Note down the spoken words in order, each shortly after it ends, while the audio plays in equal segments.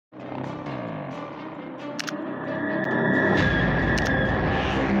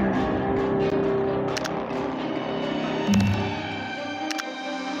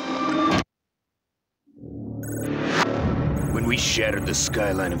shattered the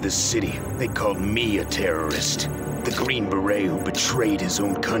skyline of this city, they called me a terrorist. The Green Beret who betrayed his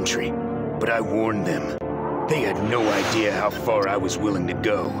own country. But I warned them. They had no idea how far I was willing to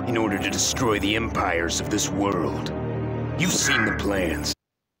go in order to destroy the empires of this world. You've seen the plans.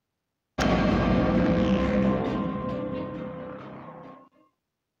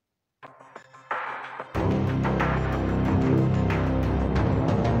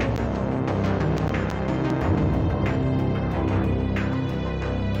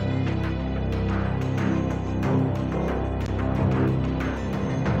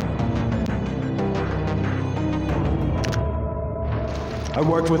 I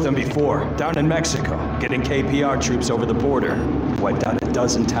worked with them before, down in Mexico, getting KPR troops over the border. Wiped out a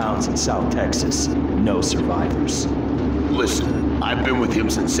dozen towns in South Texas. No survivors. Listen, I've been with him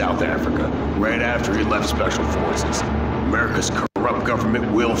since South Africa, right after he left Special Forces. America's corrupt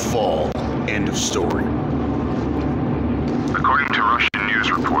government will fall. End of story. According to Russian news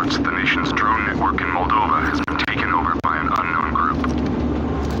reports, the nation's drone network in Moldova has been taken over by an unknown group.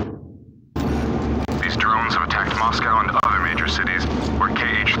 These drones have attacked Moscow and other major cities, where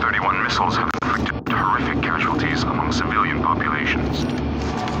KH-31 missiles have inflicted horrific casualties among civilian populations.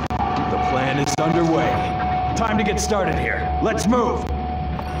 The plan is underway. Time to get started here. Let's move!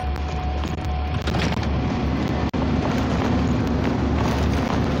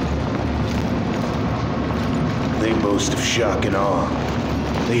 They boast of shock and awe.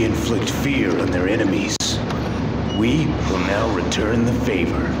 They inflict fear on their enemies. We will now return the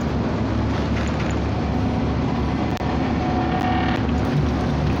favor.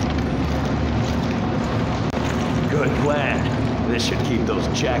 Good plan. This should keep those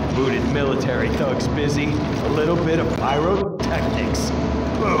jackbooted military thugs busy. A little bit of pyrotechnics.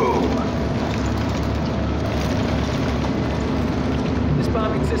 Boom! This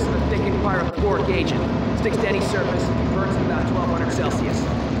bomb consists of a thickened pyrochloric agent. Sticks to any surface, burns at about 1200 Celsius.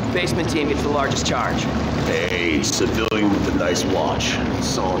 Basement team gets the largest charge. Hey, civilian with a nice watch.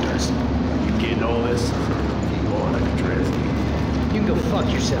 Saunders. You getting all this? Keep on, I can translate. You can go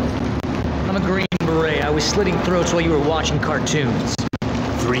fuck yourself. I'm a Green Beret. I was slitting throats while you were watching cartoons.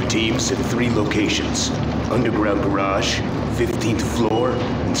 3 teams at 3 locations. Underground garage, 15th floor,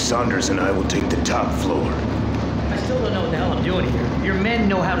 and Saunders and I will take the top floor. I still don't know what the hell I'm doing here. Your men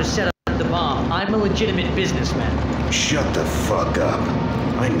know how to set up the bomb. I'm a legitimate businessman. Shut the fuck up.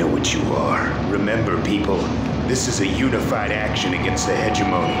 I know what you are. Remember, people, this is a unified action against the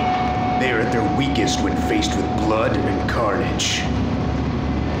hegemony. They are at their weakest when faced with blood and carnage.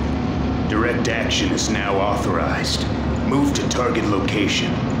 Direct action is now authorized. Move to target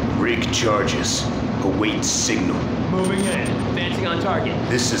location. Rig charges. Await signal. Moving in. Advancing on target.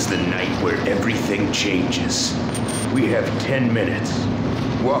 This is the night where everything changes. We have 10 minutes.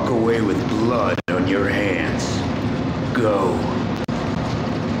 Walk away with blood on your hands. Go.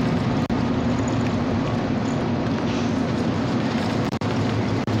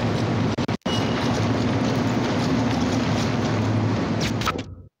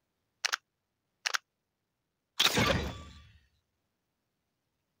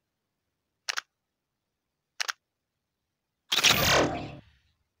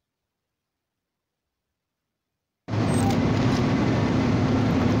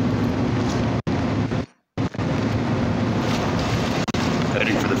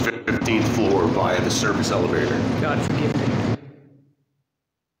 Heading for the 15th floor via the service elevator. God forgive me.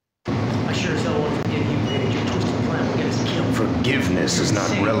 I sure as hell won't forgive you, Paige. Your twisted plan will get us killed. Forgiveness is not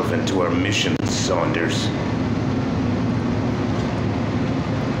relevant to our mission, Saunders.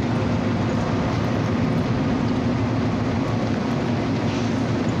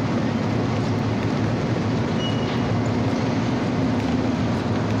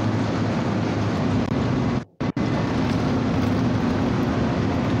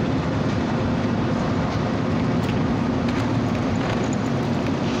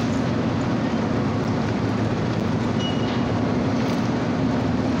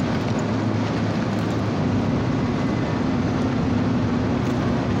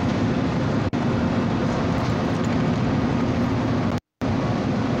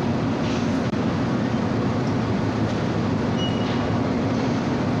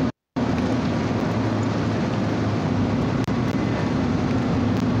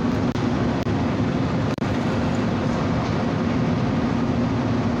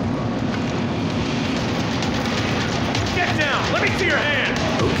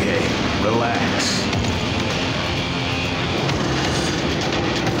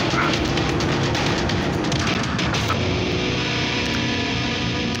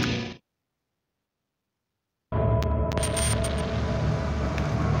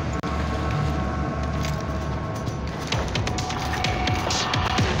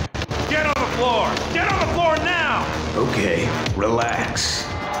 floor! Get on the floor now! Okay, relax.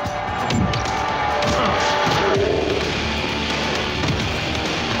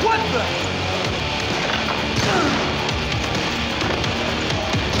 What the?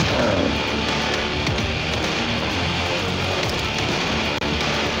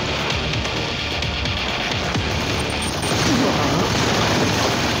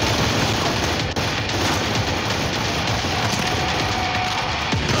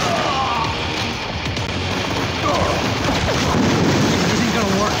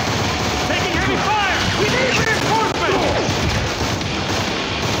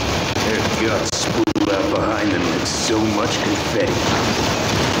 Guts spewed out behind them like so much confetti.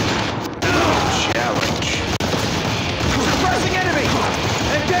 Challenge. Suppressing enemy!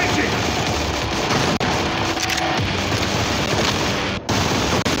 Engaging!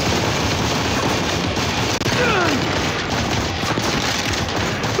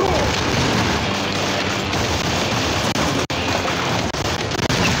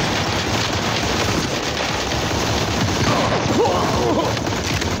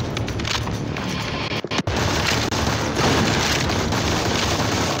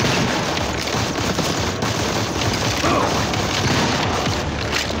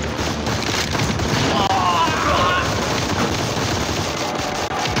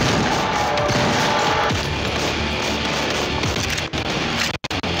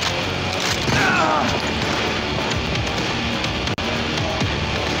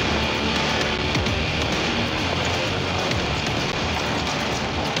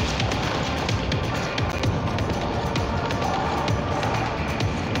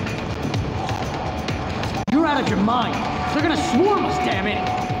 You're out of your mind. They're gonna swarm us, damn it!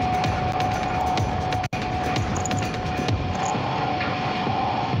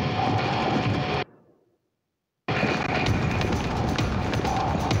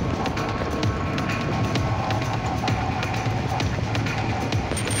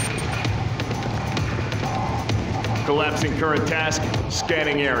 Collapsing current task,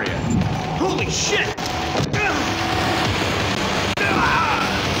 scanning area. Holy shit!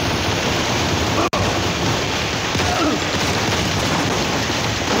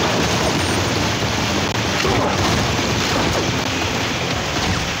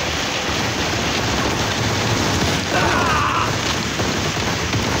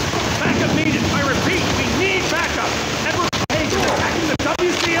 Backup needed! I repeat, we need backup! Edward Page is attacking the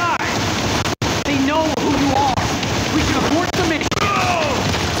WCI! They know who you are! We should abort the mission!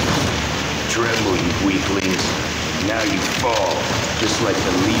 Tremble, you weaklings. Now you fall, just like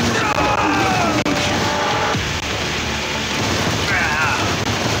the leaders of the corrupt nation.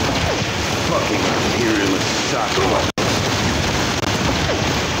 Fucking imperialist sock.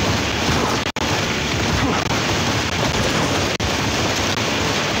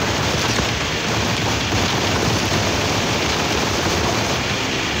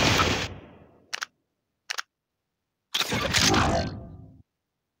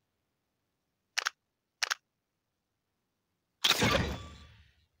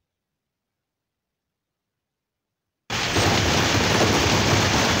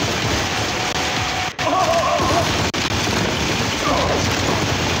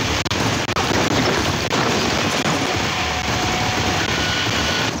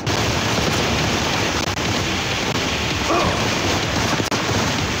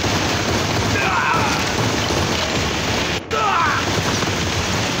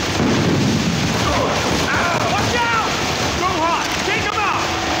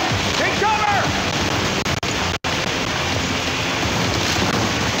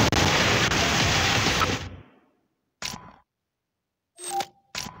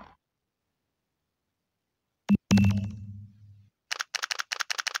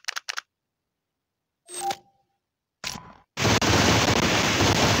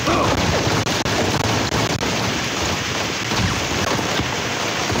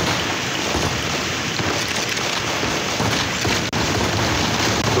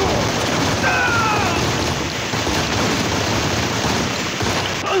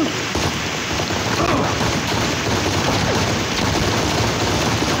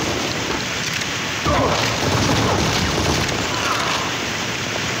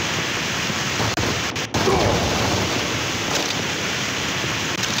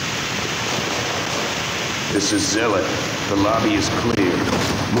 This is Zealot. The lobby is clear.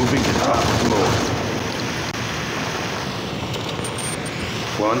 Moving to top floor.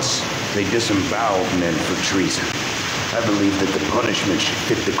 Once, they disemboweled men for treason. I believe that the punishment should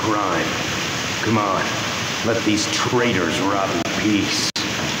fit the crime. Come on, let these traitors rot in peace.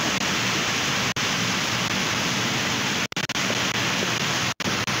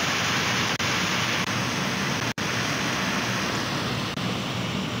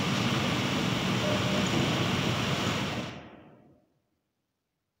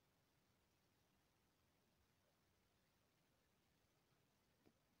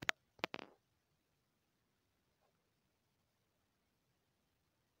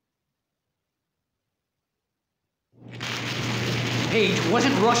 Page,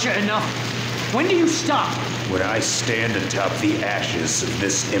 wasn't Russia enough? When do you stop? When I stand atop the ashes of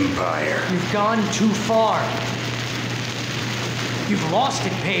this empire. You've gone too far. You've lost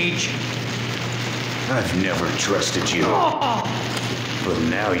it, Page. I've never trusted you. But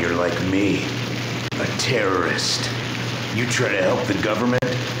now you're like me. A terrorist. You try to help the government,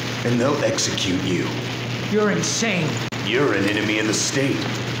 and they'll execute you. You're insane. You're an enemy of the state.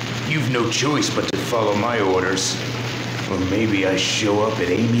 You've no choice but to follow my orders. Or maybe I show up at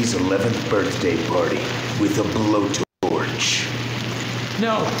Amy's 11th birthday party with a blowtorch.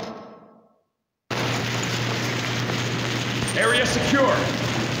 No. Area secure.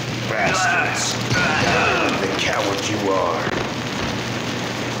 Bastards. The coward you are.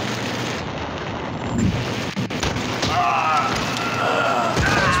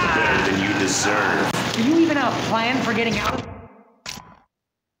 That's better than you deserve. Do you even have a plan for getting out of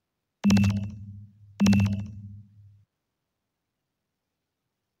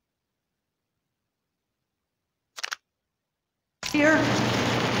here?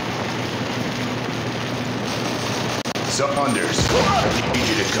 Saunders, I need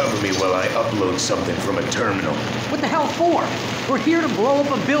you to cover me while I upload something from a terminal. What the hell for? We're here to blow up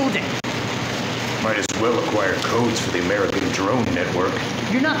a building. Might as well acquire codes for the American drone network.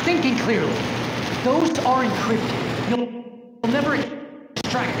 You're not thinking clearly. Those are encrypted. You'll never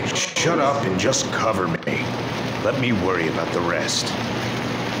extract it. Shut up and just cover me. Let me worry about the rest.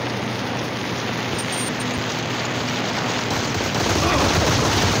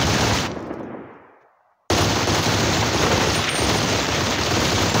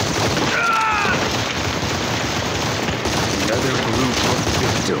 Another group of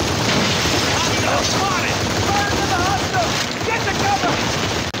victims. Spotted! Fire to the hostile! Get to cover!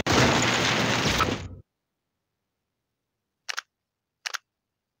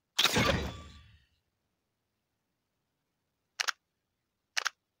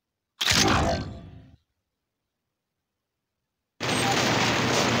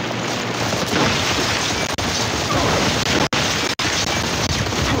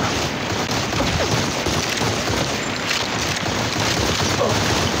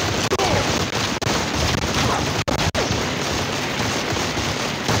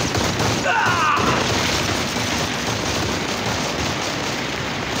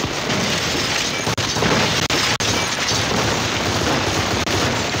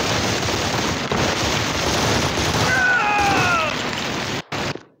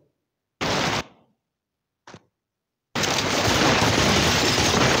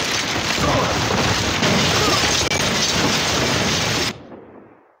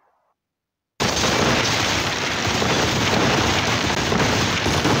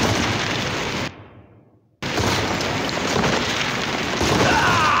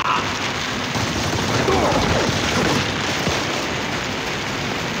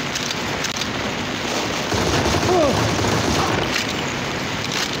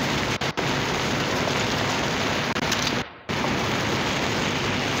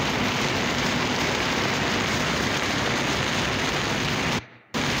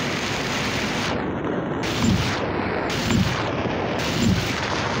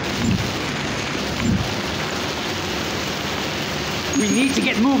 We need to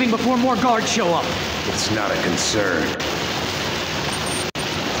get moving before more guards show up. It's not a concern.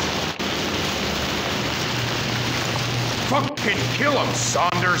 Fucking kill him,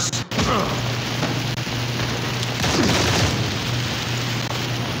 Saunders!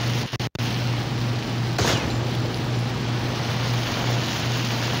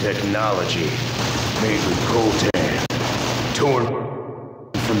 Technology made with coltan, torn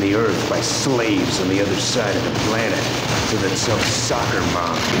from the earth by slaves on the other side of the planet, so that some soccer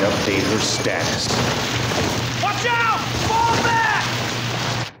mom can update her status. Watch out! Fall back!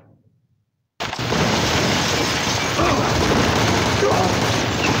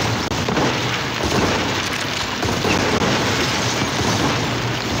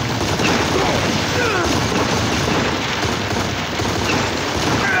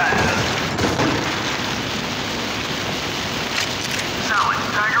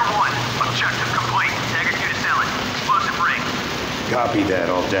 Copy that,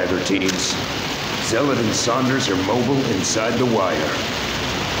 all Dagger teams. Zealot and Saunders are mobile inside the wire.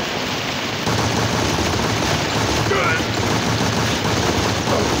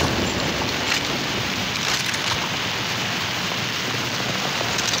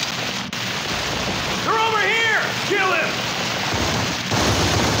 They're over here! Kill him!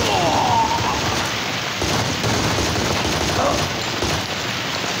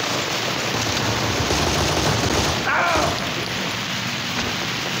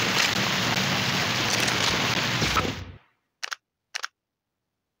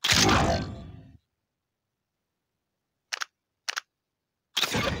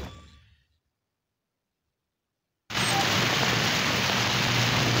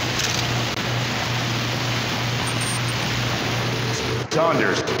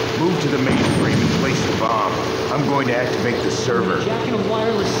 Saunders, move to the mainframe and place the bomb. I'm going to activate the server. Jacking a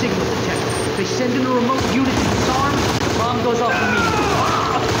wireless signal detector. If they send in a remote unit to disarm, the bomb goes off immediately.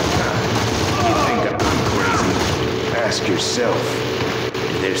 You think I'm crazy? Ask yourself.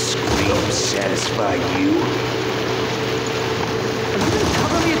 Do their screams satisfy you? Are you gonna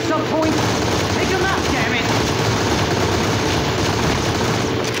cover me at some point? Take him out, damn it!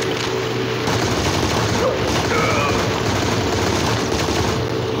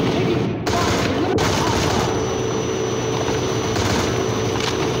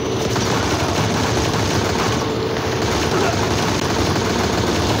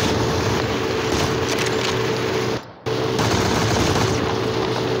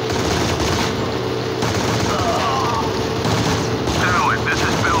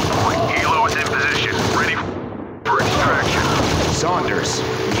 Saunders,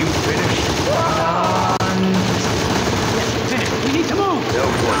 you finished? Finished. We need to move!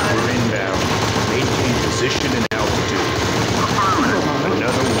 Elkhorn, we're inbound. Maintain position and altitude.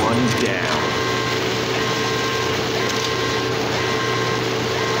 Another one down.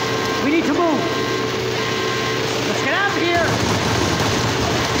 We need to move! Let's get out of here!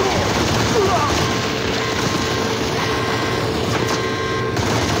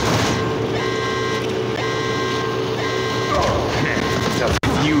 It's a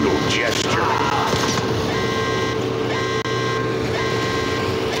futile gesture.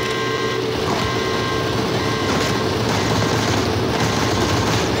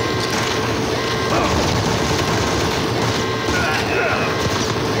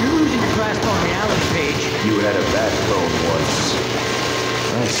 You're losing your grasp on reality, Paige. You had a backbone once.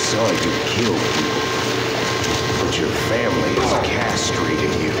 I saw you kill people. But your family has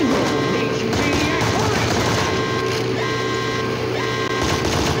castrated you. Paige, you maniac!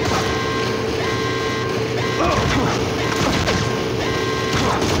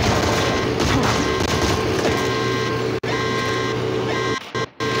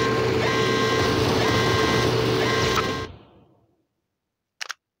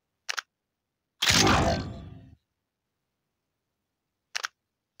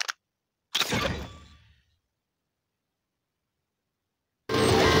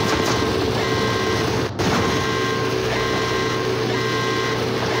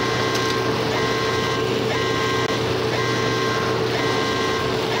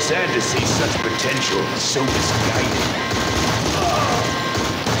 Sad to see such potential, so misguided.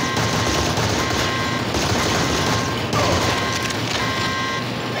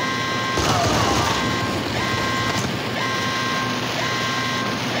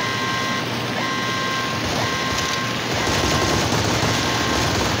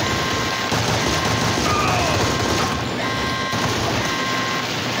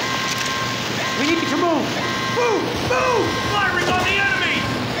 We need to move! Move! Move! Firing on the enemy!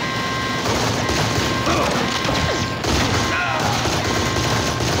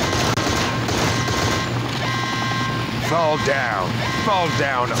 Fall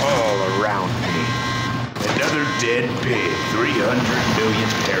down all around me. Another dead pig, 300 million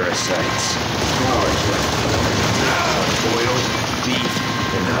parasites. Gorge like oil, beef,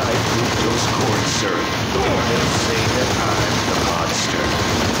 and high fructose corn syrup. They'll say that I'm the monster.